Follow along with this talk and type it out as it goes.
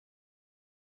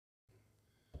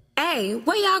Hey,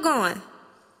 where y'all going?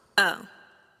 Oh,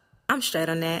 I'm straight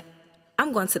on that.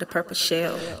 I'm going to the Purple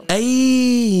Shell.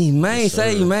 Hey, man,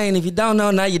 say, man, if you don't know,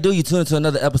 now you do. You tune into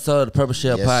another episode of the Purple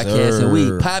Shell Podcast, sir. and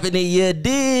we popping it, you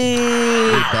dig?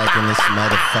 We back in this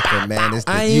motherfucker, man. It's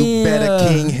the You Better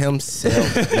King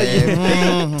himself,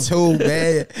 man. Big two,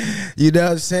 man. You know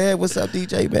what I'm saying? What's up,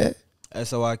 DJ, man?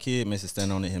 SOI Kid, Mr.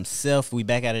 Stand on it himself. We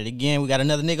back at it again. We got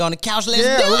another nigga on the couch. Let's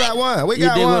do we it. got one. We You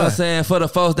got dig one. what I'm saying? For the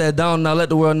folks that don't know, let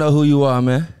the world know who you are,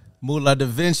 man. Mulah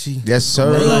Davinci. Yes,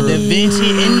 sir. Mulah Davinci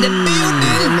in the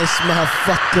building. In this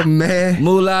motherfucker, man.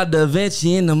 Mulah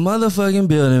Davinci in the motherfucking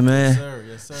building, man. Yes, sir.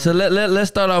 Yes, sir. So let's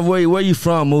start off where you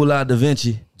from, Mulah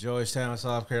Davinci. Georgetown,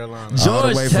 South Carolina. All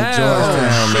the way from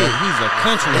Georgetown, Shit, man. he's a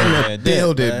country In man. the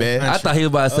building, man. I thought he was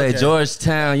about to say Okay.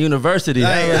 Georgetown University.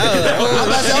 Hey, I'm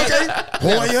about to say, okay.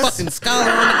 Hoyas. fucking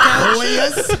scholar on the couch.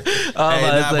 Hoyas.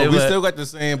 But we still got the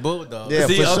same bulldog. Yeah,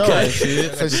 See, for okay. sure.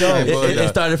 For It- sure. It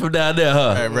started from down there,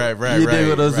 huh? Right. You dig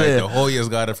what I'm saying? The Hoyas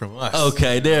got it from us.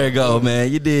 Okay, there you go,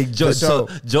 man. You did sure.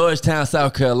 Georgetown,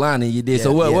 South Carolina. You did.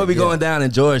 So what we going down in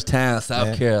Georgetown, South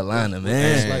Man. Carolina, It's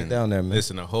man? like down there, man.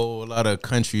 Listen, a whole lot of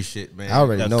country shit, man. I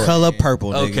already know The it. color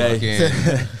purple, nigga. Okay.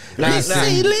 Again.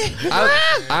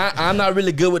 I'm not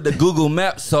really good with the Google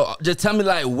Maps, so just tell me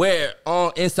like where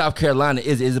in South Carolina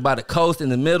is it? Is it by the coast, in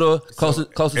the middle, closer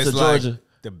to It's like Georgia?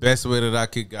 the best way that I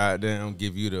could goddamn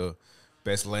give you the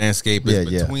best landscape is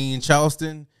Yeah. between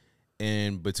Charleston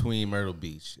and between Myrtle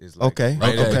Beach. It's like Okay.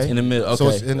 right Okay. In the middle. So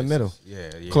Okay. it's in the middle. Yeah.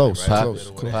 Close, right close, in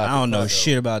the close. middle. I don't know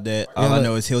shit about that. All I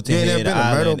know is Hilton You ain't Head never been to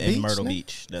Myrtle Island and Beach, Myrtle nigga?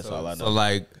 Beach. That's all I know. So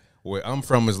like where I'm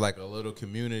from is like a little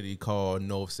community called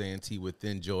North Santee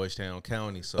within Georgetown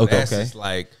County. So that's Okay. just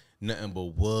like nothing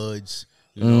but woods.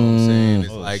 You know what I'm saying? It's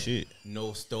Oh, like shit.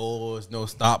 no stores, no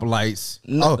stoplights.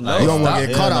 Oh, you don't want to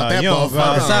get caught out that You don't go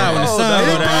motherfucker. outside when the sun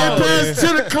go down. Past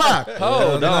 10 o'clock.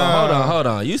 Hold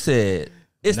on. You said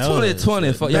it's No,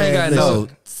 2020. For, y'all ain't got man, no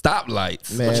listen.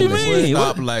 stoplights. Man, What you listen. mean?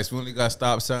 What? Stoplights. We only got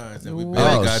stop signs, and we barely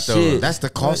Oh, got shit. those. That's the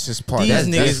cautious part. These That's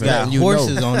niggas different. got You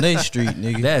horses know. on their street,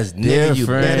 nigga. That's Nigga, you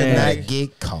different. better not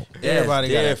get caught. Everybody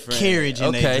got a different. carriage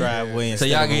in their Okay. driveway. So instead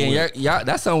y'all of a getting whip. y'all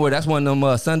that's somewhere. That's one of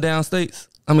them sundown states.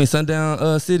 I mean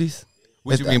sundown cities.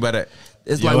 What you mean by that?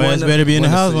 It's Your one ass of better be in the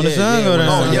house when the yeah, sun yeah, go when the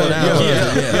down. sun go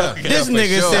down. This for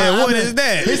nigga sure. said, "What is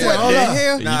that? He said, What hold the up.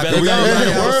 hell?" Nah, better we go already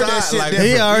word that outside, shit like,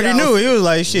 different. He already knew. He was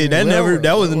like, "Shit,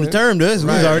 that wasn't the term to us. We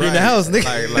was already in the house,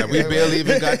 nigga." Like we barely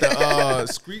even got the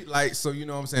street lights, so you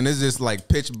know what I'm saying. It's just like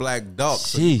pitch black dark.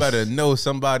 So you Sheesh. better know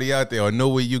somebody out there or know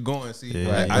where you going. See,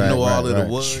 Yeah. I know Right, all of right.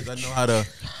 the woods. I know how to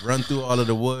run through all of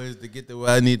the woods to get to where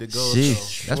I need to go. Sheesh.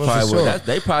 So. That's Well, probably for what sure.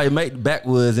 they probably make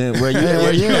backwoods in where you Hell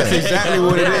where you yeah. That's exactly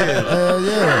what it is. Hell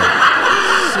yeah.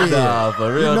 Shit. Nah,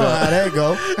 for real. You know though. how that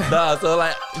go. Nah, so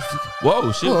like,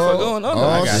 whoa, shit, Whoa. what's going on? Oh,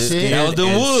 I got shit. That was the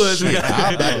woods.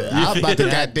 I'm about to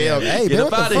goddamn. Hey, Get man,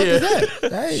 up what the outta fuck here. is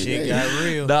that? Hey, Shit hey. got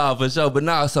real. Nah, for sure. But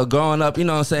nah, so growing up, you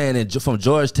know what I'm saying, from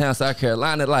Georgetown, South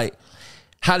Carolina, like,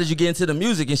 how did you get into the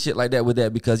music and shit like that with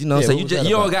that? Because you know what I'm Yeah, saying, what was that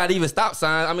you don't about? got even stop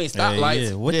signs. I mean, stop Yeah, lights.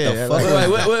 yeah. What Yeah, the fuck? like-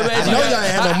 What made I you know got- y'all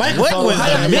ain't had no microphone. What was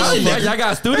How the y'all- mission? Y'all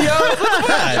got studios?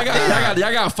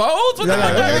 Y'all got phones? What the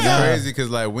fuck? It's crazy because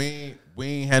like we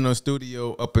ain't had no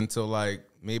studio up until like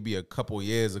maybe a couple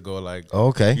years ago. Like,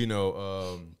 Okay. you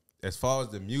know, as far as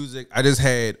the music, I just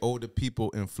had older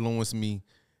people influence me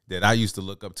that I used to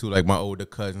look up to, like my older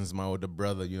cousins, my older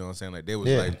brother. You know what I'm saying? Like they was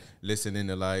Yeah. like listening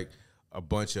to like a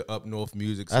bunch of up north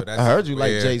music. So I heard you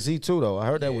like where- Jay-Z too, though. I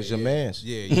heard that was your man's.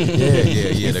 Yeah,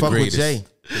 He the fuck with greatest. Jay.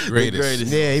 The greatest.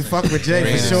 Yeah, he fuck with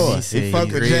Jay for sure. He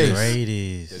fuck with Jay.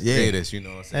 The greatest, you know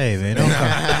what I'm saying? Hey man, don't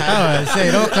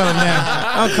come. Don't come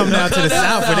down. Don't come down to the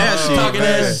south for that shit. Talking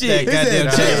that shit. That goddamn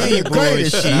He said, Jay-Z Jay,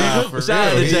 greatest, bullshit. nigga. For Shout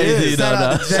out to real. Jay-Z, Shout though.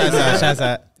 out to Jay. Shouts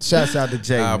out. Shouts out to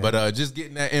Jay. man. But just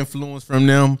getting that influence from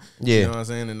them, Yeah. you know what I'm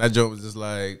saying? And that joke was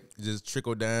just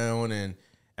trickle down. And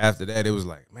after that, it was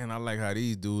like, man, I like how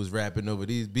these dudes rapping over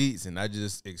these beats. And I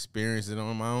just experienced it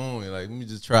on my own. And like, let me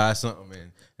just try something.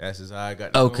 And that's just how I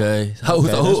got Okay. So Okay,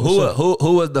 that's what's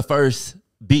who was the first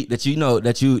beat that you know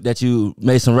that you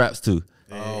made some raps to?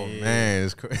 Oh, man.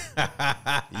 It's crazy.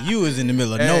 You was in the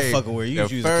middle of no fucking where you the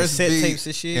was using first cassette beat, tapes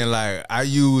and shit. And like, I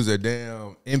use a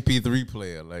damn MP3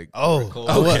 player. Like, record-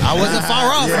 I wasn't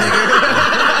far off,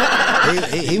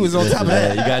 nigga. He was on top of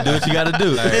Yeah, that. you gotta do what you gotta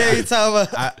do. Yeah, you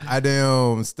talking about? I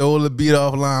damn stole a beat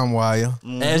off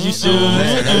LimeWire. As you should.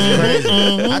 That's crazy.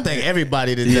 I think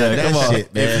everybody did Yeah, that come on.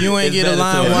 shit, man. If you ain't It's get a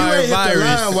better to- If you LimeWire ain't hit the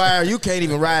virus, line wire, you can't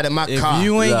even ride in my if car.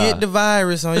 you ain't Nah. get the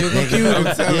virus on your computer,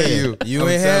 I'm telling Yeah. you. you I'm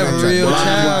ain't have telling a you. real LimeWire.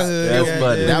 childhood. That's Yeah,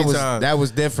 funny. yeah. that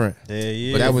was different.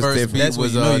 Yeah, But that was first different. beat That's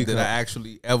was when you know you that come. I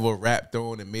actually ever rapped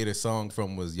on and made a song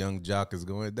from was Young Jock is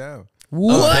Going Down.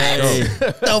 What? Okay.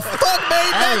 The fuck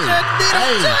made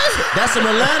that that's some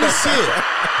Atlanta shit.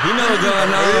 He know what's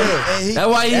going on. Hey, That's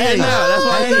why he here now. That's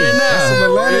why he here That's some now.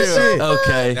 Atlanta shit.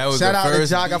 Okay. That was Shout the out to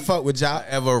first Jock. I beat fuck with Jock. I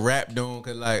ever rapped on,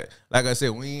 cause like I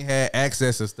said, we ain't had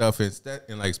access to stuff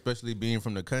and like especially being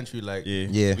from the country, like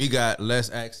Yeah. we got less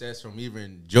access from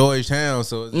even Georgetown,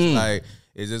 so it's just like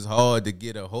it's just hard to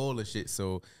get a hold of shit.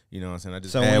 So you know what I'm saying, I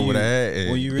just had what I had.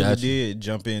 And when you really Gotcha. did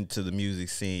jump into the music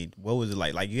scene, what was it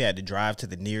like? Like you had to drive to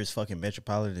the nearest fucking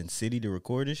metropolitan city to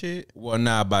record this shit? well,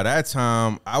 nah, by that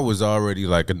time I was already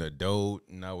like an adult,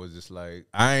 and I was just like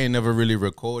I ain't never really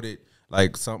recorded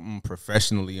like something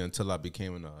professionally until I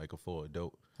became a full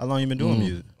adult. How long you been doing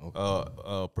music?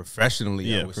 Professionally,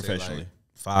 Yeah, I would professionally. say like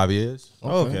 5 years.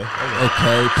 Okay. Okay. So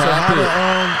Pop it.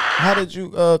 how did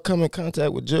you come in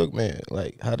contact with Jug Man?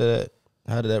 Like how did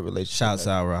that relationship? Shouts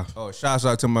out, Rob. Oh, shouts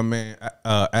out to my man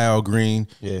Al Green.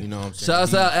 Yeah. You know what I'm saying?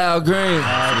 Shouts out Al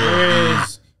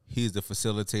Green. He's the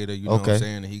facilitator, you know what Okay. I'm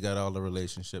saying? And he got all the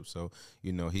relationships. So,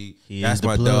 you know, He that's is the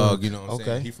my plug. dog, you know what I'm Okay.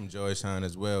 saying? He from Georgetown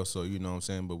as well. So, you know what I'm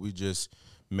saying? But we just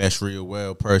mesh real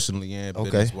well personally and Okay.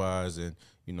 business wise. And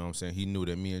you know what I'm saying? He knew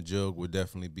that me and Jug would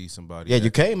definitely be somebody. Yeah, that-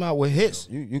 you came out with hits.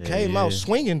 You came out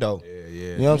swinging though. Yeah.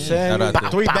 You know what I'm saying? Shout out to-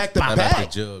 Three back to shout out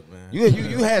back. to Jug, man.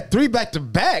 You had three back to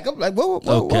back. I'm like, whoa,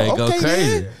 Okay, go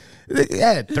crazy. Man.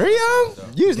 Yeah, three of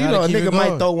them. Usually, Gotta a keep nigga it might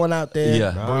going. throw one out there,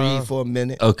 Yeah. breathe for a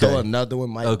minute. Okay. Throw another one,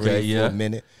 might Okay, breathe yeah. for a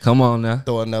minute. Come on now.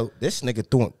 Throw another. This nigga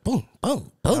throwing boom, boom,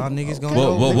 boom. Y'all niggas gonna Whoa,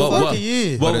 know whoa, who whoa, the fuck whoa.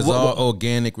 he is. But it's Whoa, all whoa.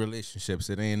 organic relationships.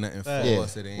 It ain't nothing Yeah.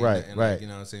 forced. It ain't Right, nothing right. like, you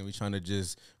know what I'm saying? We trying to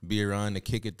just be around to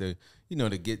kick it to, you know,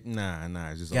 to get, nah.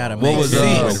 It's just Gotta all make What was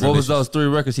sense. what was those 3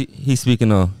 records he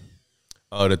speaking on?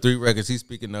 The 3 records he's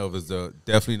speaking of is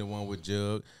definitely the one with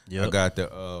Jug. Yep. I got the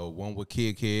one with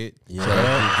Kid. Yeah. Shout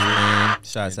out to Green.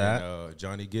 Shots And out. then,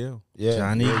 Johnny Gill. Yeah,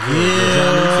 Johnny yeah, Gill.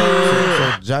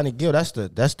 yeah. So Johnny Gill, that's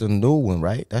the new one,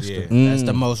 right? That's Yeah. That's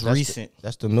the most that's recent.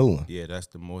 that's the new one. Yeah, that's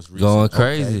the most recent. Going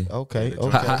crazy. Okay.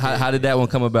 How did that one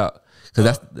come about?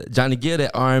 Because that's Johnny Gill,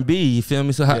 that R&B. You feel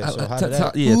me? So how Yeah, so how talk did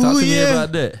that- to me yeah.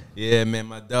 about that. Yeah, man,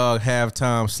 my dog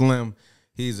Halftime Slim.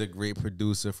 He's a great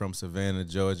producer from Savannah,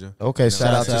 Georgia. Okay,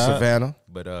 shout out to Shout out. Savannah.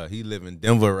 But he live in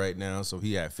Denver right now, so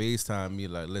he had FaceTime me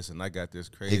like, listen, I got this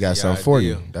crazy. He got something for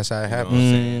you. idea. That's how it You know what happened.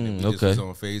 I'm saying? And we okay. just was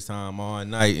on FaceTime all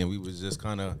night, and we was just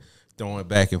kind of throwing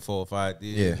back and forth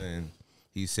ideas. Yeah. And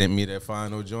he sent me that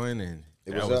final joint, and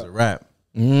that was was up. a wrap.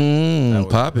 That was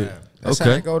Pop a it. wrap. That's how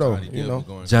Okay. it go though. Johnny You Gill know. was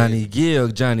going Johnny crazy. Gill.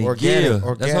 That's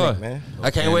Organic, hard. man.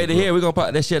 I can't wait to hear. We're gonna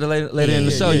pop that shit later in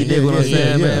the yeah, show. yeah, You dig yeah, what I'm yeah,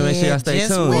 saying, yeah. man? Make sure y'all stay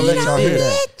Just tuned. We'll let y'all hear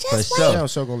that. For Yeah, sure. I'm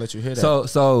sure gonna let you hear that.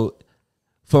 So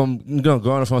from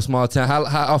growing up from a small town, how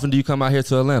often do you come out here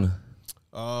to Atlanta?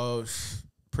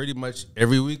 Pretty much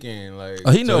every weekend. Like,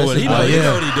 Oh, he know so what this he is- know. He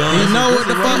know what he doing. You know what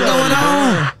the fuck going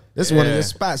on? this is one of Yeah. your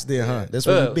spots there, huh? That's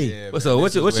where you be. Yeah, So man,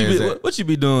 what this you is where it's at. what you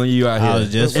be doing? You out I here was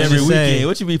just every finna weekend? say.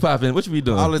 What you be popping? What you be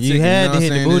doing? Politicking, You had know to what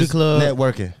hit I'm the saying? booty This- club.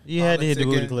 Networking. You had to hit the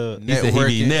booty Politicking, club. He said he be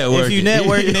networking. networking. If you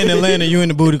networking in Atlanta, you in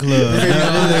the booty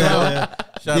club.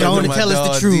 Shout You out only to my tell us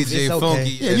the dog, truth. DJ It's okay. Funky.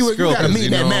 Yeah, at you got a Strokers, meeting you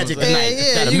that know what magic I'm saying? tonight.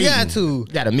 Yeah, Got a you meeting. got to.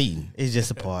 Got a meeting. It's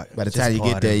just a part. By the Just time a you part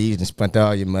get of there, it. you done spent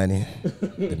all your money.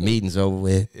 The meeting's over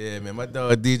with. Yeah, man, my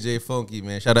dog DJ Funky,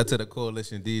 man. Shout out to the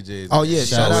Coalition DJs. Oh yeah,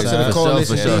 shout out to the For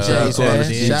coalition sure, for sure. DJs, man.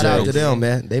 Coalition Shout out DJs. to them,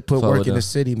 man. They put Fuck work with in the them.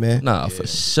 city, man. Nah, for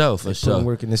sure, for Put sure.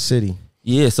 work in the city.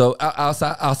 Yeah. So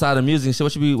outside of music, so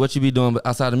what you be doing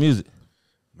outside of music?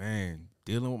 Man,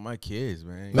 dealing with my kids,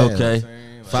 man. Man. You know what I'm Okay. saying?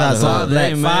 Like, Shout out to the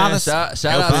black man. fathers.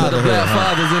 Shout out to the black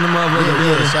fathers in the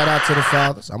motherfucker. Yeah, shout out to the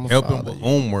fathers. I'm a helping father. with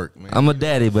homework, man. I'm a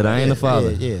daddy, but I ain't a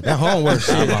father. Yeah, that homework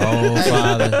shit. I'm a whole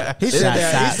father. He said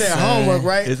that. He said homework,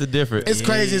 right? It's a different. It's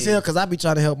crazy as hell because I be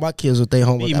trying to help my kids with their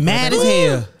homework. Be I be mad like, as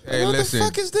hell. Hey, what listen. the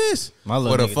fuck is this? My For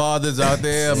little the nigga. fathers out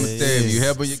there, I'm gonna tell you, you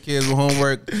helping your kids with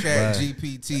homework, chat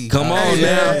GPT. Come on Hey,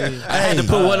 now. hey, I had to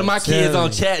put one of my kids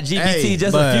on Chat GPT Hey,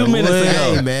 just a but few minutes what-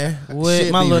 ago. Hey man, With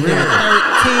shit my be little real.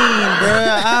 nigga 13,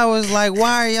 bro. I was like,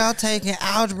 why are y'all taking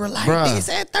algebra like Bruh. this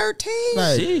at 13?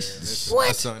 Like, Sheesh.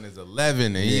 My son is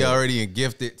 11 and he already in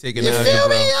gifted taking You algebra feel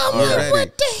me? I'm like, already.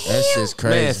 what the hell? That's just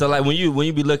crazy. Man, so like when you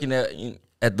be looking at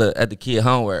the kid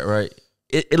homework, right?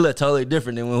 It look totally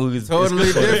different than when we was Totally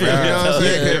different. You know what I'm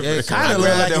saying? it kind I of look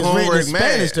grabbed like the it's written in homework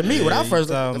Spanish to me when I you first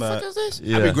talking looked. The about- fuck is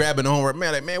this? I be grabbing the homework,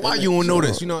 man. Like, man, why you don't know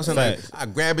this? You know what I'm saying? Like, Facts. I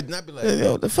grab it and I be like,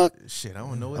 Yo, the fuck? shit, I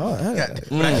don't know what. Oh, I got.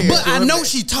 But I know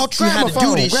she taught you how to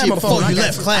do this shit before you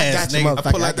left class, nigga. I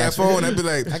pull out that phone. I be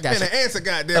like, I got man, you. the answer,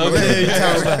 goddamn.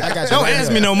 I got you. Don't ask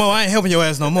me no more. I ain't helping your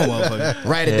ass no more, motherfucker.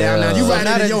 Write it down now. You Yeah. write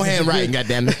Now it in that your you handwriting,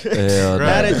 goddamn it. Hell no.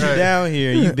 Now that you Right. down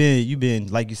here, you been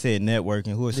like you said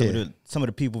networking. Who are some of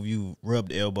the people you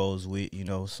rubbed elbows with? You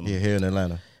know, some Yeah, here in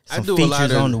Atlanta. some do a features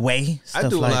lot of- on the way. I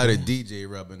Stuff do a like lot that. of DJ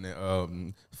rubbing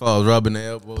the falls rubbing the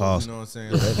elbows. Pause. You know what I'm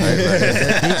saying?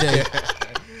 DJ.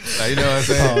 Like, you know what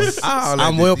I'm saying?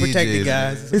 I'm well protected,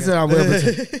 guys. He said I'm well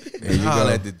protected. There you go.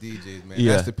 At the DJs, man.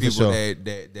 Yeah, That's the for people sure.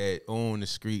 that own the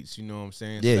streets. You know what I'm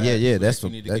saying? Yeah, So yeah, yeah. people That's that you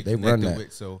the- need to that- get they run connected that.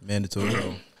 with. So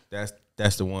Mandatory.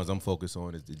 that's the ones I'm focused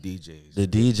on is the DJs. The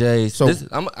DJs. So-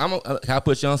 Can I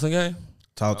put you on some game?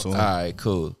 Talk to All him. right,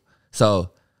 cool. So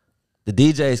the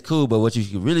DJ is cool, but what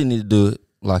you really need to do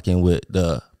lock in with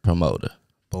the promoter.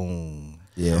 Boom.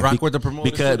 Yeah. Rock with the promoter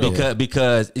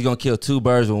Because he's gonna kill two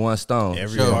birds with one stone.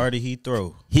 Every Sure. party he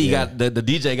throw. He got the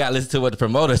DJ got to listen to what the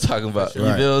promoter's talking about. You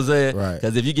Right. feel what I'm saying? Right.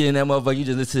 Because if you get in that motherfucker, you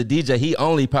just listen to the DJ. He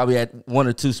only probably at one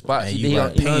or two spots. And He you don't- are you know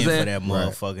what paying I'm for saying? that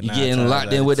motherfucker. You 9 getting times locked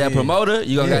out in of with that 10. promoter.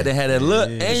 You gonna Yeah. got to have that look,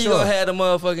 Yeah. and you Sure. gonna have the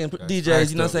motherfucking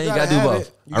DJs. You know what I'm saying? You gotta do have both.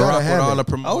 it. You I rock gotta with have all it. the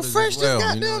promoters Oh, Fresh as well.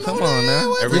 just You got know? them. Come on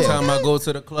now. Every Yeah. time I go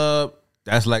to the club,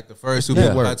 that's like the first two Yeah.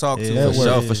 people I Network. talk to. Yeah. For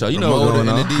sure, for sure. You know what's Promoter going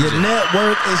on. and the Your DJ.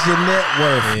 network is your net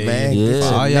worth, man. Yeah. Get your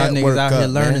All y'all niggas network out here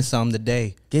up, learning man. something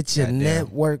today. Get your Goddamn.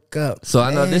 network up. So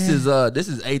I know this man.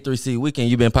 is A3C weekend.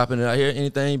 You been popping it out here?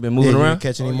 Anything? You been moving Yeah, you around?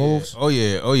 catch any moves? Oh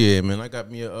yeah, man. I got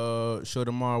me a show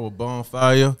tomorrow with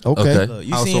Bonfire. Okay. Okay. Look,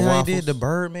 you House seen of how he Waffles. did the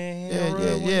Birdman?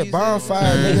 Yeah.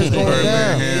 Bonfire niggas going Birdman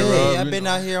down. hand Yeah. rub, I've you been know.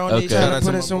 out here on Okay. these Shout Gotta out put to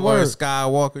in my some boy work.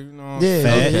 Skywalker. You know. Yeah,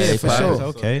 Okay, for fire. sure.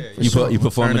 Okay. You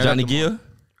performing Turn it Johnny up Gill?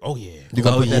 Oh yeah. You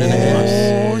gonna put that in the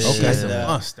yeah. mix? Oh, shit. That's a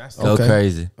must. That's Go Okay.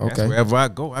 crazy. That's Okay. wherever I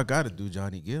go, I gotta do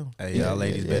Johnny Gill. Hey, y'all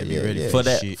ladies better be ready yeah.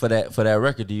 For that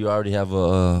record, do you already have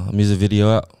a music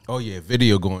video out? Oh yeah,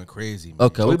 video going crazy. Man.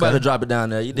 Okay, we about to drop it down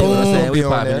there. You dig what I'm Boom. saying? We Be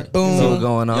on popping there. it. Boom. See what's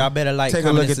going on? Y'all better like, Take a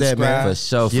comment, look and at that, man.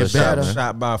 subscribe. For sure, You for sure. better. man.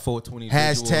 Shot by 420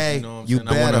 Hashtag, visuals, you know what I'm you saying?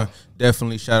 I wanna better.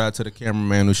 definitely shout out to the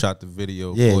cameraman who shot the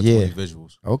video. Yeah, 420 yeah.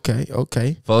 visuals.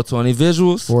 Okay. 420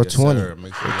 visuals. 420. Yes, sir.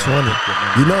 Make sure y'all 420. look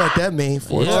at You know what that means?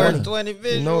 420.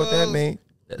 420 You know what that means?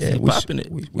 He we popping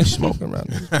it. We smoking around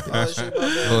here.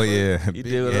 Oh yeah, You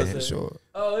dig what I'm For saying? sure.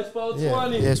 Oh, it's Yeah,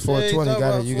 420. it's 420.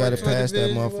 Yeah, You gotta 420 pass that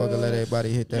visuals. motherfucker. Let everybody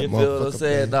hit that You feel what I'm motherfucker.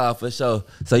 saying? man. Nah, for sure.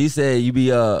 So you said you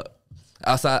be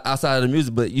outside of the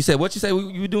music, but you said what you say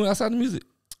you doing outside the music?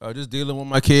 just dealing with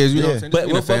my kids. You know what I'm Yeah. saying? But Just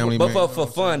being a family man. for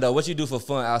fun though, what you do for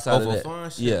fun outside Oh, of for that? fun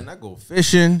shit. Yeah, And I go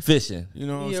fishing. fishing. You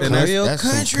know what I'm You saying? a real that's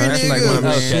some country country That's like nigga. my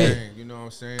man. Okay. You know what I'm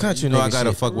saying? Country you know I nigga gotta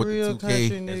shit. fuck with Real the 2K country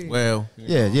as nigga. well. You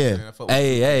know Yeah, what I'm yeah. saying? I fuck with-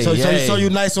 Hey, So you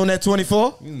nice on that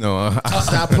 24? You know,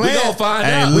 Stop We playing. gonna find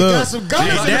Hey, out. We look. got some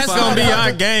guns. That's gonna be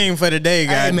our game for the day,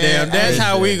 goddamn. man, That's hey,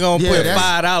 how we gonna yeah, put that's-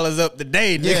 $5 up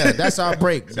today, nigga. Yeah, that's our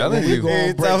break. Telling When we you. go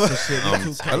on break I'm some shit.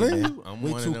 We 2K, telling man. you, I'm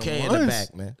We one of them 2K in the ones.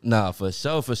 back, man. Nah, for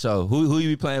sure. Who you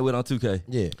be playing with on 2K?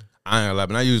 Yeah. I ain't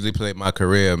lying. I usually play my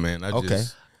career, man. I Okay.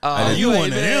 just you ain't one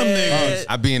of them bad. niggas.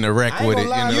 I be in the wreck I ain't with it. gonna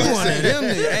lie, You you know, one of them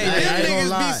niggas. Hey, I ain't them gonna niggas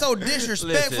lie. be so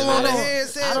disrespectful Listen, on the I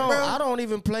headset, don't, bro. I don't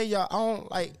even play y'all. I don't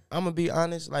like. I'm gonna be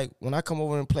honest. Like when I come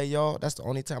over and play y'all, that's the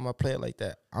only time I play it like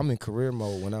that. I'm in career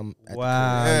mode when I'm. At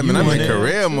Wow. Yeah, you man, I'm one in of them.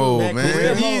 career mode, man.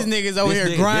 career These niggas over This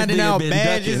here nigga- grinding this nigga out been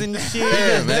badges ducking. and shit.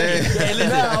 Yeah, man. Hey, listen,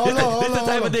 Nah, hold on, this the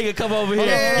type hold of nigga come over here, on.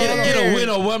 get a win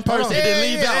on one person, and then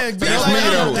leave out. Be That's like, me,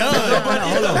 I'm though.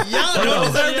 done. Y'all don't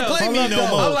deserve to play me no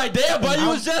more. I'm like, damn, bro, you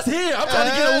was just here. I'm trying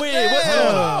to get a win. What's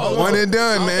going on? One and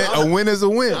done, man. A win is a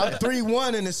win. I'm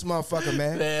 3-1 in this motherfucker,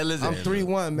 man. Man, listen. I'm 3-1,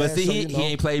 man. But see, so, he, you know. he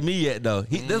ain't played me yet though.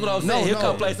 That's what I'm No, saying. He'll no.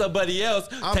 come play somebody else,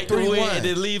 I'm take the win, 3-1. and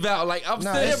then leave out. Like I'm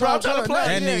Nah, still here, it's bro. all I'm trying to good. play. Nah,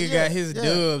 That nigga got his yeah,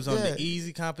 dubs on yeah. the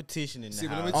easy competition in the See,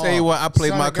 but let me house. tell you what. I played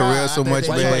Son my of God, career so I think much, they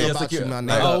Why you talk play man. your about secure- you, my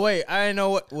Nah, nigga. Oh wait, I didn't know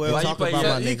what. Well, Why you talk play about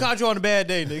your? my he nigga. caught you on a bad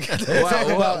day, nigga.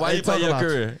 Why you talk play your about you.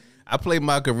 career? I played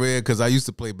my career because I used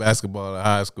to play basketball in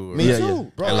high school. Me Yeah, too, yeah.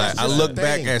 bro. And like That's I just look a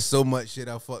back thing. at so much shit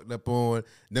I fucked up on.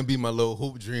 Them be my little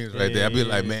hoop dreams right there. I be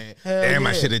like, man, Hell damn,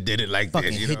 I yeah. should have did it like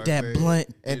Fucking this. You know hit what I'm that saying?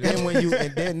 blunt. And then when you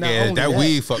and then not Yeah, only that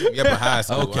weed fucked me up in high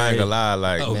school. I Okay. ain't gonna lie,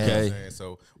 like, Okay. you know what I'm saying?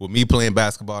 So with me playing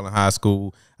basketball in high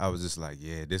school, I was just like,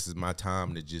 yeah, this is my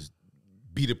time to just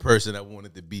be the person I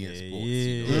wanted to be in sports.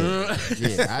 You know?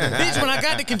 Bitch, when I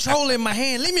got the controller in my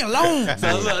hand, leave me alone.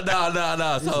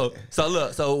 So look,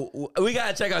 no. So we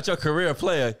gotta check out your career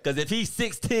player, because if he's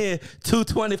 6'10",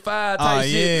 225 type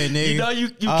shit, nigga. you know you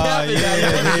Oh, capping yeah,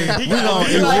 that. nigga. He We got- gonna-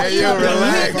 he like- Hey, yo,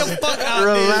 relax. Lick the fuck out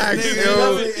Relax, this nigga.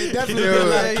 yo. It definitely Yo, been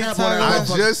like cap on that I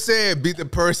motherfucker. just said beat the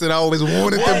person I always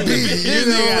wanted to be. You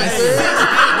know what I'm nigga saying?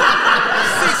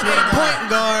 6'8" point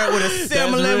guard with a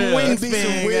 7'11" real. It be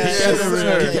some wingspan. weird guys. shit. kept it real.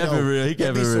 He Okay, kept it though. real. He It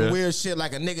kept be it some real. weird shit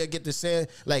like a nigga get to say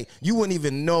like you wouldn't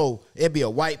even know it'd be a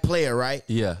white player, right?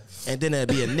 Yeah. and then there'd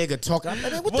be a nigga talking. I'm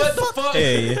like, man, what What the fuck?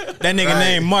 Yeah. That nigga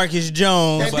named Marcus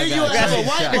Jones. And then you have a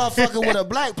white motherfucker with a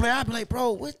black player. I be like,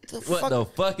 bro, what the fuck? What the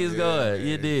fuck is going?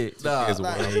 You did. Nah. It's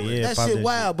Like, wild. that pop shit that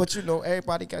wild, but you know,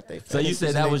 everybody got their. So you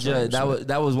said that was your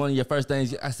that was one of your first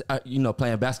things. You know,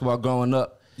 playing basketball growing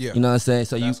up. Yeah. You know what I'm saying.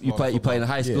 So you Basketball, played in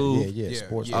high school. Yeah,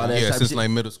 sports. all that type of since shit. like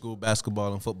middle school,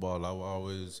 basketball and football. I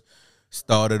always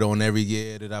started on every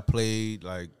year that I played.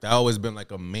 Like that always been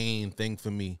like a main thing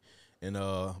for me. And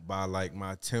by like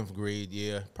my 10th grade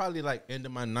year, probably like end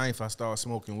of my 9th, I started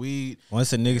smoking weed.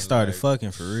 Once a nigga started like-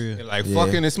 fucking for real. And like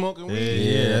fucking and smoking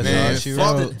weed. Yeah, that's man. all she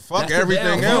fuck wrote. fuck That's the everything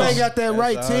damn If you else. ain't got that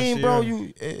right all team, she bro,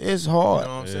 wrote. it's hard. You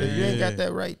know what I'm If saying? you ain't got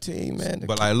that right team, man.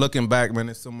 But like looking back, man,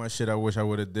 there's so much shit I wish I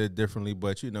would have did differently.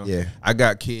 But you know, Yeah. I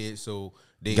got kids, so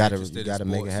they Gotta- interested you in gotta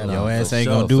make sports, it so- happen. Your ass for ain't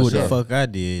sure, gonna do for what the sure. fuck I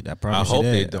did. I promise I hope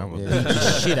you they that. don't. I'm gonna beat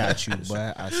the shit out you,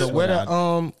 boy. I So swear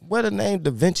where the name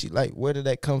Davinci, like where did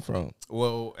that come from?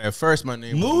 Well, at first my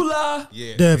name was Mulah.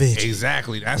 Yeah, Davinci.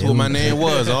 exactly. That's what my name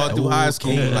was all through high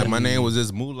school. Okay. Like my name was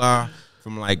just Mulah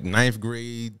from like 9th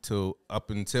grade to up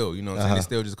until, you know what I'm saying? They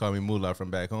still just call me Mulah from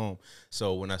back home.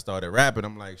 So when I started rapping,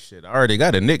 I'm like, shit, I already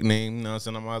got a nickname, you know what I'm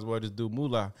saying? I might as well just do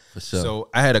Mulah. For sure. So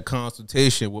I had a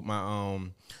consultation with my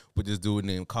with this dude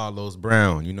named Carlos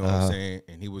Brown, you know what I'm saying?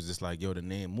 And he was just like, yo, the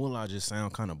name Mulah just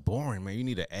sound kind of boring, man. You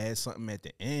need to add something at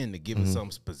the end to give it some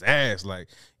pizzazz. Like,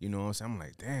 you know what I'm saying? I'm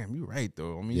like, damn, you right,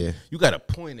 though. I mean, Yeah. you got a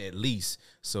point at least.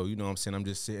 So, you know what I'm saying? I'm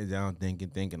just sitting down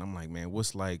thinking. I'm like, man,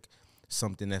 what's like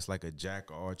something that's like a jack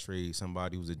of all trades,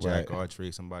 somebody who's a jack of all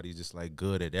trades, somebody who's just like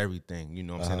good at everything, you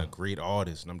know what I'm saying? A great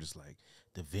artist. And I'm just like,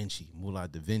 Davinci, Mulah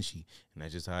Davinci. And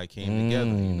that's just how it came together,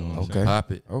 you know what I'm Okay. saying?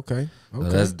 Pop it. Okay. Oh,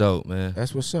 that's dope, man.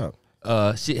 That's what's up.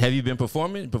 Shit, have you been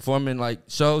performing like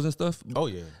shows and stuff? Oh,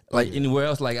 yeah. Like anywhere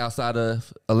else, like outside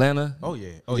of Atlanta? Oh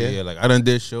yeah. Like I done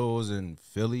did shows in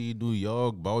Philly, New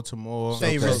York, Baltimore.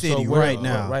 Favorite city where- right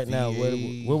now. Right now,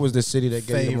 VA. where was the city that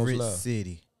gave you the most Favorite love?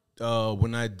 city.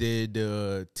 When I did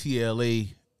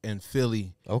TLA in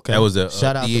Philly, Okay. that was a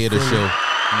Shout out to theater Philly. show.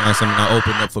 You know what I'm saying? I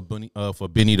opened up for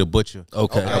Benny the Butcher.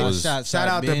 Okay. That was Shout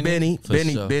out to Benny. For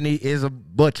Benny sure. Benny is a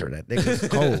butcher. That nigga's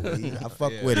cold. I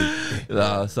fuck with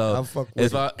him. So I fuck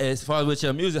with as far as with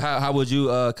your music, how would you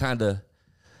kind of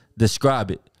describe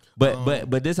it?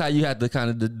 But this how you have to kind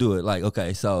of do it. Like,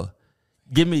 okay, so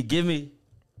give me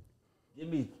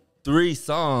 3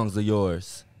 songs of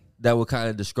yours that would kind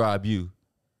of describe you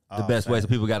the best way, so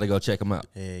people got to go check them out.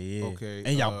 Yeah. Okay,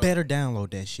 And y'all better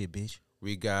download that shit, bitch.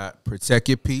 we got Protect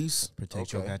Your Peace.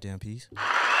 Protect your goddamn peace.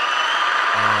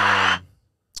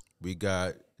 We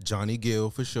got Johnny Gill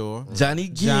for sure. Johnny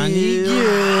Gill.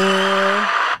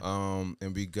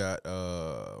 And we got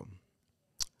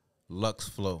Lux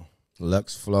Flow.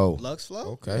 Lux Flow. Lux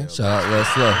Flow? Okay. Shout out Lil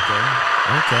Slow.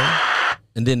 Okay.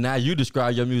 And then now you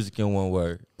describe your music in one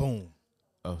word. Boom.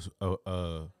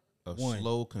 A One.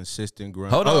 slow, consistent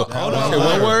grind. Hold on, hold on. Okay,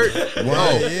 one word. Consistent.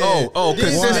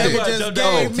 nigga just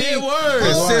gave me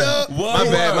Consistent. My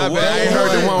bad. I ain't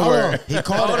heard the one word. He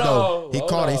caught it though. Hold He on.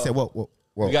 caught it. He said, "Whoa."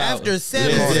 We got- After 7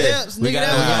 Yeah. steps, We nigga, got-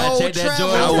 that we gotta was a check that whole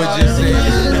joint I travel. was just saying.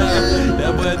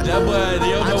 That boy, you don't know what it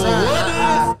is.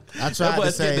 I tried boy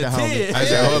to say skipped the the homie. 10. I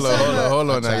said, hold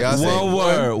on. Now y'all say One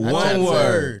word, one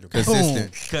word.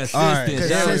 consistent. Consistent. All right, Shout out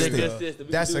to consistent. consistent.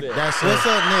 We That's can a do that. that's What's a,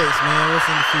 up next, man? What's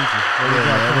in the future?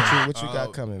 what you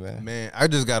got coming, man? Man, I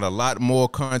just got a lot more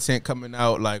content coming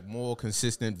out, like more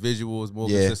consistent visuals, more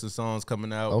Yeah. consistent songs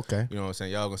coming out. Okay. You know what I'm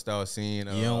saying? Y'all gonna start seeing.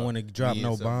 You don't want to drop me no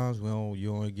and some- bombs. You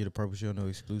don't want to get a purple show, no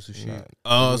exclusive shit. Yeah.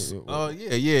 But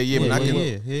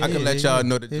I can let y'all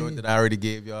know the joint that I already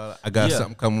gave y'all. I got Yeah.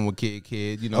 something coming with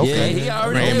Kid. You know, Yeah, he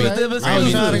already Grammy- gave us the I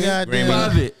was trying to exclusive. goddamn-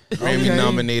 Love it. Grammy Okay.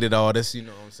 nominated artists. You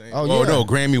know what I'm saying? Oh, Oh yeah. no,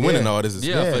 Grammy winning Yeah. artists.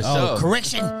 Yeah, for Oh, sure.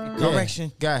 correction.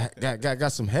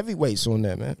 Got some heavyweights on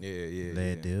there, man. Yeah.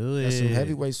 Let's do Got some it.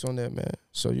 heavyweights on there, man.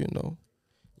 So you know.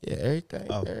 Yeah, everything,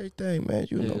 Oh. man.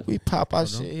 You know, we pop our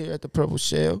shit here at the Purple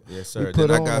Shell. Yes, We sir. put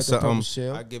Then I on got at the Purple something.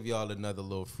 Shell. I give y'all another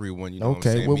little free one. You know Okay, what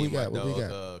I'm saying? what Me we and my got? What we dog,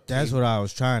 got? That's what I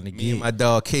was trying to Me get. and my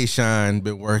dog K-Shine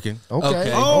been working. Okay.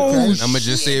 Okay. Oh, okay. I'm gonna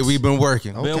just say we've been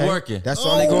working. Okay. Been working. That's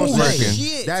all they gonna say.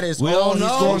 shit. That is We all don't he's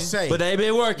know, gonna say. but they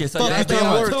been working. So Fuck, y'all they been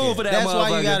been working working. for that That's why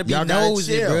you motherfucker. gotta be Y'all gotta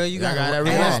nosy, chill. bro. You Y'all gotta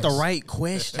gotta ask the relax. right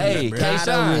question. Hey, bro. K-Shine.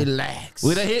 Gotta relax.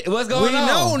 We done hit. What's going We on?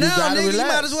 know now, gotta nigga. You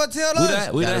relax. might as well tell We us.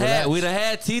 done, we Gotta done had relax. we done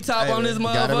had T-Top on this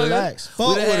man, gotta motherfucker. relax.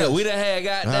 Fuck with us. We done had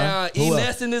goddamn Who else?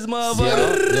 E-Ness in this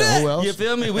motherfucker. Yeah, who else? You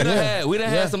feel me? We done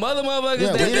had some other motherfuckers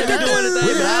Yeah, that we didn't done do had- anything.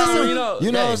 we done had but, some- you know,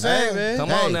 You know hey, what I'm saying? hey, man.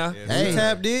 Come on now. Hey, We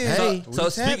tapped in. Hey. So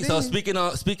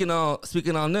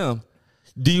speaking on them,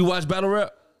 do you watch battle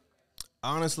rap?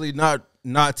 Honestly, not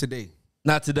today.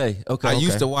 Not today. Okay. I okay.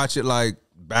 used to watch it like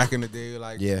back in the day,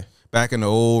 like Yeah. back in the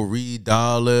old Reed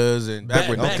Dollars and back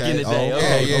when back in the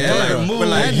day. when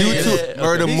like YouTube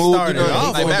Murder Move, you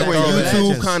know, like back when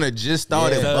YouTube kind of just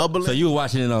started bubbling. So you were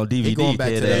watching it on DVD. Going back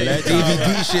to the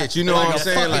DVD shit, you know what I'm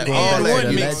saying? Like all that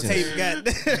mixtape got.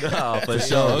 Oh, for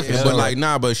sure. Okay. But like,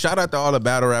 but shout out to all the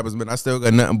battle rappers, man. I still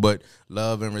got nothing but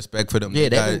love and respect for them. Yeah,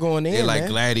 they've been going in, They're like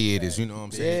man. gladiators, you know what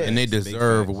I'm saying? Yeah. And they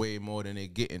deserve way more than they're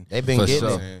getting. They've been For getting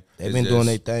sure. it. They've been doing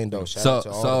their thing though. Shout out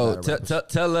to all So the battle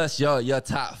rappers. tell us your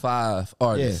top 5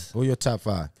 artists Who your top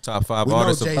 5? Top 5 We know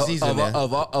artists Jay-Z's in there.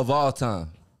 of all time.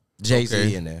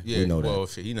 Jay-Z in there. Yeah, We know that. well,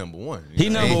 shit, he number one. He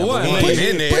number one. He ain't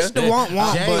in there. Push the want Jay,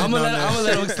 button. I'm gonna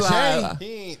let him slide.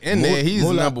 He ain't in there. He's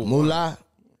number one. Mulah.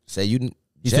 Say you.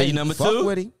 say you number fuck 2?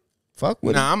 with him. Fuck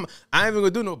with him. Nah, I ain't even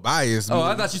gonna do no bias. Oh,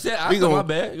 man. I thought you said. We My gonna-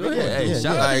 bad. Go ahead. Hey, yeah,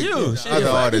 shout out Like to you. Shit, other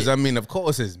fuck artists. it. I mean, of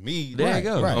course, it's me. There you Right, go.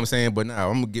 You know right. what I'm saying? But now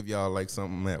I'm gonna give y'all like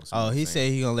something else. Oh, he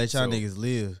said he gonna let y'all So- niggas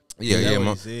live. Yeah, That yeah. what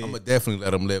I'm he said. gonna definitely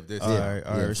let them live this. All right,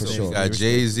 yeah, for respect. sure. We got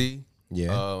Jay-Z,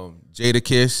 Yeah. Jada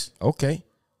Kiss, Okay.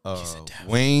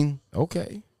 Wayne.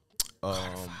 Okay.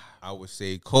 I would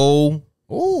say Cole,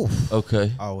 Ooh.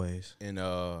 Okay. Always. and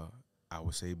I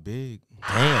would say Big.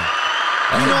 Damn.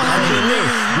 You know how many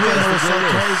niggas? You know what's so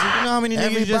crazy? You know how many niggas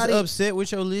just Everybody- upset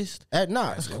with your list?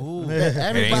 Nah, it's cool. It ain't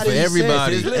Everybody, for he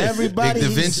everybody. said- His list. everybody, Big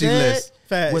he Davinci said list.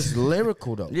 Facts. was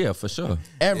lyrical though. Yeah, for sure.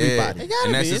 Everybody. Yeah.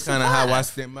 And that's just kind of how I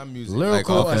stamp my music.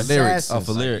 Lyrical like, off of lyrics. assassins. Off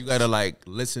of lyrics. You gotta like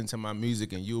listen to my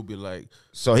music and you'll be like,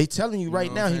 So he telling you right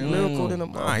know now what he I'm lyrical than a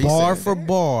Nah, he Bar said for that.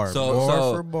 bar. So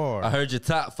bar for bar. I heard your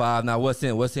top 5. Now what's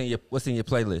in your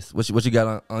playlist? What you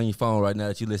got on your phone right now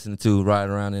that you listening to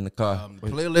riding around in the car?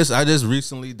 playlist. I just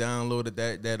recently downloaded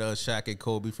that Shaq and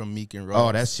Kobe from Meek and Ross.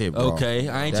 Oh, that shit, bro. Okay,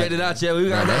 I ain't That- checked it out yet. We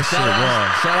got that shit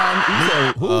shout out. You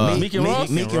said who? Meek and Ross.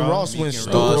 Meek and Ross went Meek and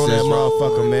stupid Ross on that is-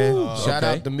 motherfucker, man. Shout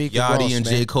okay. out to Meek and Ross, Yachty and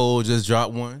man. J. Cole just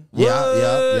dropped one. Yeah. Yachty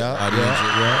and J.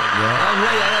 I'm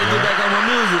ready. I gotta get back on my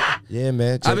music. Yeah,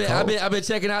 man. J. Cole. I've been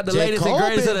checking out the J. latest and Cole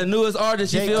greatest been- of the newest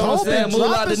artists. You J. feel what I'm Cole saying? been Mulah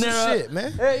dropping some Davinci. shit,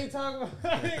 man. Hey, you talking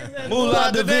about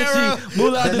Mulah Davinci.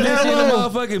 Mulah Davinci in the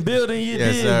motherfucking building. You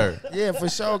Yes, did. sir. Yeah, for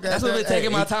sure. That's what been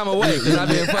taking my time away because I've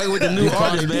been fucking with the new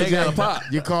artists, man. Gotta pop.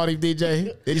 You called him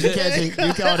DJ. Did you catch him?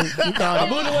 You called him. You I called him.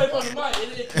 moved away from the mic.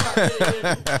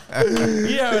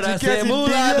 You heard what I said. catch it, Mulah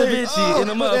DJ? Davinci in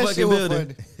the that shit motherfucking was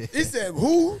building. He said,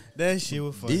 "Who?" that shit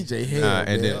was funny. DJ Hill. And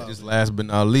man. then just last but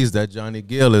not least, that Johnny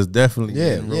Gill is definitely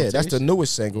Yeah, in yeah, that's the rotation.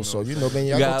 newest single. So you know, man,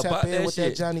 y'all gotta go pop tap in that with shit.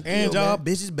 that Johnny Gill. And y'all man.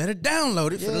 bitches better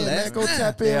download it for Yeah, the man, last go time.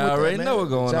 tap in Yeah, I with already that, know man. what's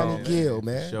going Johnny on. Gill,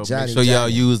 man. Show, Johnny, make sure y'all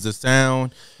Johnny. use the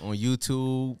sound on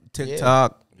YouTube,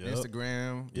 TikTok,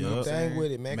 Instagram. You know what I'm Thing saying?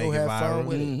 with it, man. Make Go it have viral. fun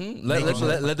with it.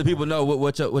 Mhm. Let the people know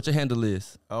what your handle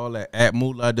is. All that at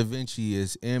Mulah Davinci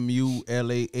is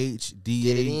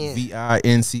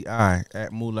MULAHDAVINCI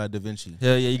at Mulah Davinci.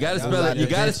 Hell yeah, you gotta spell it. You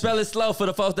gotta spell it slow for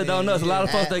the folks that don't know. It's a lot of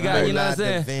folks that got, you know what I'm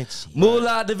saying? Davinci.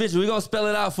 Mulah Davinci. We're gonna spell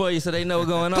it out for you so they know what's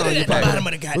going on. You probably- Bottom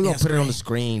of the We're goddamn gonna put it on the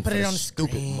screen. Put for it the on the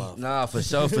stupid screen. mother. Nah, for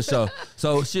sure, for sure.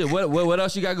 So shit, what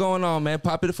else you got going on, man?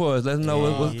 Pop it for us. Let us know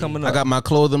what's coming up. I got my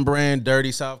clothing brand,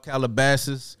 Dirty South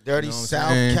Calabasas. Dirty You know what I'm South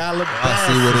saying? Calabasas. I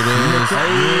see what it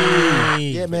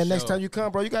is. Yeah, man. Next time you come,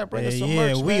 bro, you gotta bring us some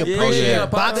merch. we man. appreciate Yeah,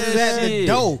 boxes pop at the that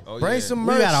door. Oh, Bring yeah. some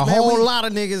We merch. got a man. whole We- lot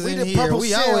of niggas we in the here. purple We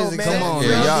cell, always man. come on, You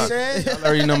know Yeah, what I'm y'all, saying? y'all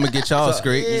already know I'm gonna get y'all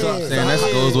straight. You know what I'm saying?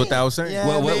 That goes without saying. Yeah.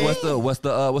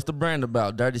 What's the brand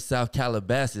about? Dirty South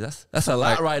Calabasas. That's a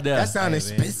lot right there. That sound Hey,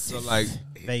 expensive. So like,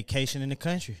 Vacation in the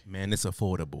country. man, it's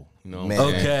affordable. You know what Man. I'm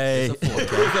saying? okay. It's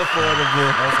affordable. It's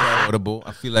affordable. Affordable.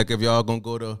 I feel like if y'all gonna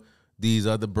go to these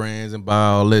other brands and buy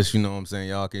all this, you know what I'm saying?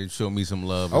 Y'all can show me some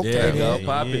love. Okay. There you go. Yeah,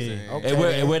 Pop it. yeah.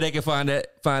 Okay, And where they can find that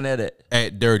at?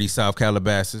 At Dirty South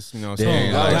Calabasas, you know what I'm There saying?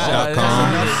 you go. Like That's .com.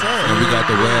 enough said. And we got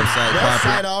the website Website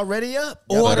popping. already up.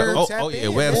 Order. Oh yeah,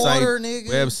 website. Order, nigga.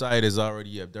 Website is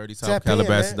already up. Tap in,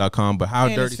 DirtySouthCalabasas.com. But how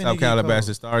And Dirty it's finna South get Calabasas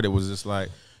cold. started was just like,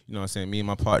 you know what I'm saying? Me and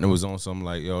my partner was on something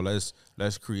like, yo, let's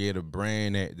create a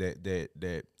brand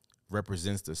that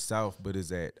represents the South, but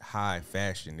is at high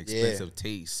fashion, expensive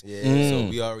taste. Yeah. So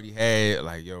we already had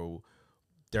like, yo,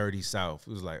 Dirty South.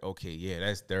 It was like, okay, yeah,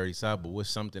 that's Dirty South, but what's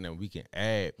something that we can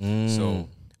add? So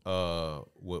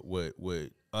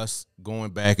with us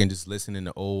going back and just listening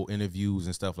to old interviews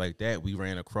and stuff like that, we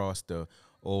ran across the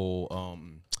old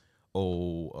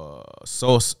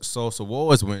Sauce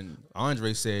Awards when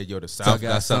Andre said, yo, the South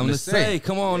got something to say.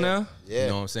 Come on now. Yeah. You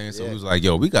know what I'm saying? So it was like,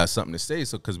 yo, we got something to say.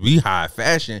 So because we high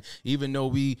fashion, even though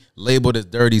we labeled as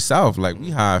Dirty South, like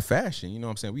we high fashion, you know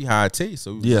what I'm saying? We high taste.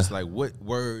 So it was Yeah. just like, what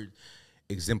word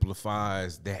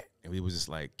exemplifies that? And we was just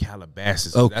like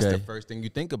Calabasas. Okay. That's the first thing you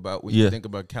think about when Yeah. you think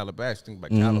about Calabasas. You think about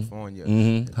California.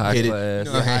 High Hidden, class.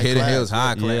 you know, Hidden Hills,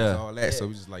 high class, Yeah. all that. So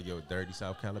we just like, yo, dirty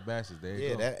South Calabasas. There you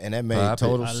Yeah, go. that made I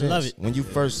total I sense. love it. When you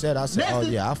first said, I said, "Oh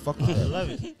yeah, I fuck with that." I love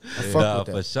it. I fuck Nah, with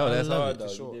for that. sure. That's love hard it, though.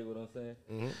 for sure. You dig what I'm saying?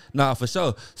 Nah, for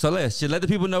sure. So let the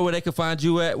people know where they can find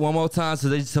you at one more time. So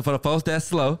for the folks that's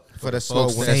slow. For the slow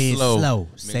Folks one. that's Say it slow. slow.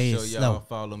 Make Say sure it y'all slow.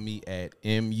 follow me at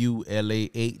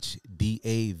MULAHDAVINCI.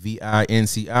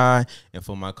 And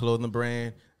for my clothing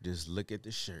brand, just look at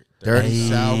the shirt. Dirty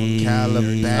South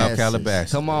Calabasas. South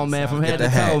Calabasas. Come on, man, from head to the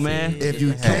hat. toe, man. If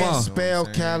you Come can't on. spell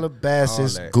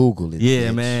Calabasas, All that. Google it. Yeah,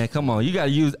 bitch. man. Come on. You got to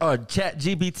use Chat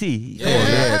GPT.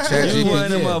 Yeah, Chat You one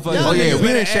of them GPT. motherfuckers. Oh yeah, we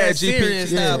better in Chat ask Siri and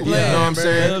GPT. stop You playing, know what I'm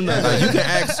saying? man. Like, you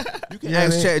can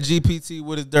ask Chat GPT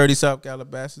what is dirty South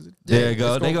Calabasas. There you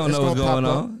go. it's They gonna know what's gonna going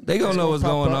pop on. They gonna It's know what's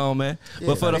gonna pop going up. on, man. Yeah,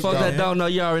 But for the there folks you that go. don't know,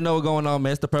 you already know what's going on,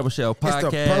 man. It's the Purple Shell It's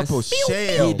podcast. the Purple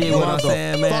Shell. You dig what I'm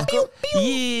saying, man? motherfucker.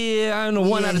 Yeah, I know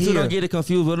one Yeah, out of two here. don't get it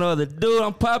confused with another. Dude,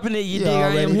 I'm popping it. You dig? I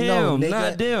am already know, him, nigga.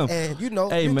 not them. And you know,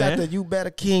 Hey, you man. got the You Better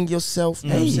King yourself. You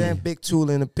know what I'm Hey. saying? Big Tool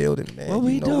in the building, man. What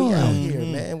we you know, We out doing? here,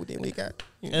 man. Then we got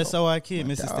SOI Kid,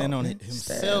 Mr. dog, Stand on man. it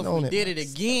Stand himself. on We it. did it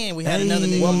again. We had Hey. another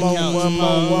nigga one on the more, couch.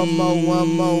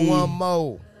 one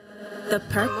more. The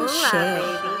purple shell.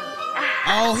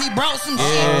 Oh, he brought some shit.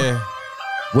 Yeah,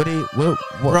 What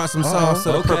brought some sauce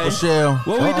to the Okay. Purple Shell.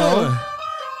 What we doing?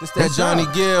 It's that Johnny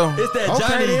Gill. It's that Okay,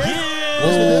 Johnny then. Gill.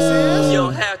 That's what this is?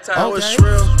 Yo, halftime. Okay. It's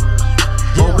real.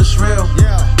 Oh, it's real.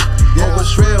 Yeah. Oh,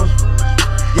 it's real.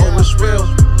 Oh, it's real.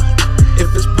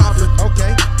 If it's poppin',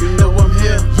 Okay. you know I'm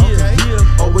here. Okay.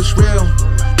 Oh, it's real.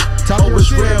 Talk Oh, your it's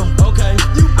shit. real. Okay.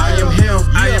 I am him.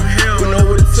 I am him. You know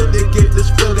what it took to get this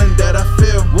feeling that I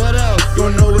feel. What else? You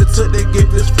know what it took to get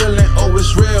this feeling. Oh,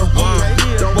 it's real.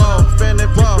 Don't fan if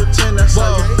you pretend that's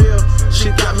how you feel. She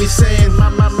got me saying, my,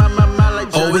 like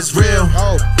oh, it's real.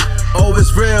 Oh, Oh,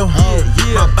 it's real.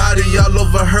 yeah. My body all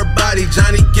over her body.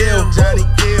 Johnny Gill. Johnny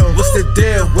Gill. What's the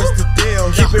deal? What's the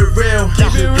deal? Keep it real.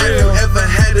 Keep it Have real. you ever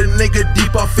had a nigga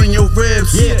deep off in your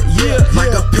ribs? Yeah.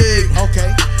 Like a pig.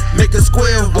 Okay. Make a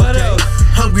squeal. What else?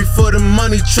 Hungry for the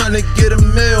money, trying to get a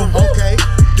meal. Okay.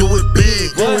 Do it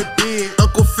big. Do it big.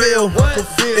 Uncle Phil. What? Uncle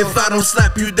Phil. If I don't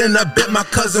slap you, then I bet my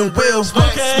cousin will.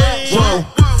 Okay. Whoa.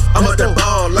 I'm at the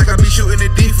ball like I be shooting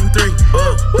it deep from three.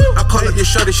 I call up your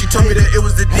shorty, she told me that it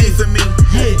was the D for me.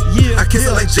 Yeah. I kiss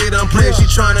her like Jada, I'm playing, she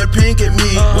tryna pink at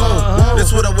me. Whoa,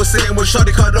 that's what I was saying when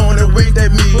shorty caught on and winked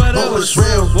at me. What Oh, else? it's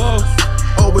real. Whoa.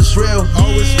 Oh, it's real. Oh,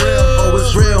 it's real. Oh,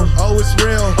 it's real. Oh, it's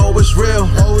real. Oh, it's real.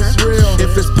 Oh, it's real.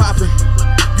 If it's poppin',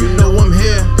 you know I'm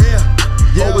here. Yeah.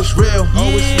 Yeah. Oh, it's real.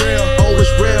 Oh, it's real. Oh,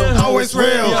 it's real. Oh, it's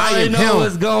real. You already know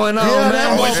what's going on, Yeah, man.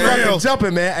 that Oh, was it's fucking real.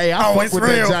 jumping, man. Hey, I fuck it's with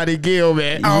real. that Johnny Gill,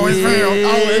 man. Oh, it's real.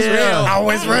 Oh, it's real. Oh,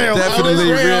 it's real. Definitely Oh,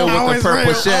 it's real with Oh, the it's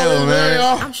Purple real. Shell, Oh, man. real.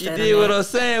 I'm You straight did on what that. I'm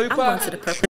saying? We I'm going to popping. the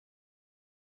purple